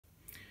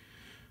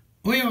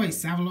Oi oi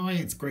Savaloy,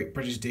 it's Great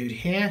British Dude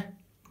here,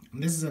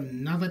 and this is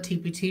another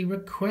TPT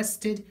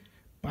requested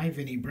by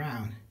Vinnie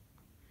Brown.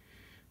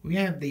 We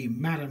have the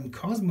Madame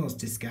Cosmos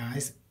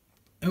disguise,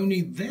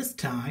 only this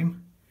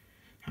time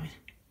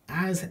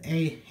as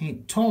a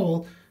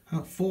tall,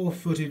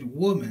 4-footed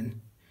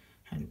woman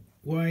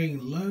wearing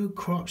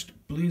low-crotched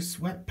blue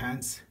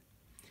sweatpants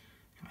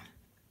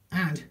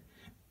and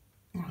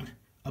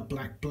a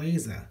black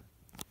blazer.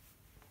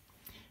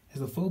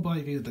 Here's a full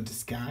body view of the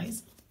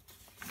disguise.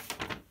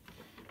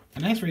 A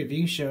nice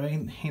review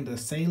showing the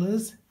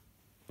sailors.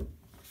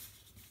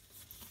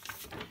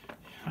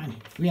 And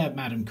we have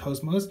Madame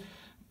Cosmos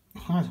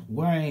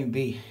wearing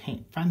the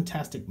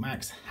Fantastic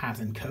Max hat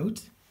and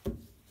coat,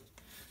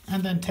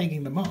 and then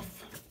taking them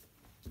off.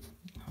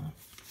 And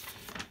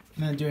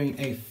then doing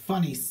a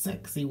funny,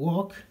 sexy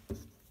walk.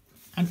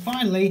 And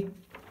finally,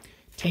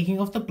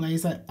 taking off the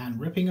blazer and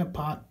ripping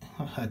apart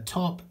her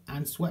top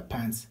and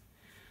sweatpants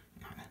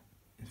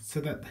so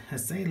that her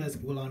sailors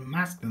will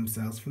unmask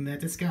themselves from their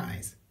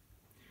disguise.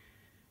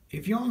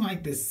 If you all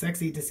like this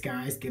sexy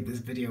disguise, give this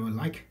video a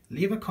like,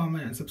 leave a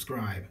comment and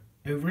subscribe.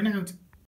 Over and out.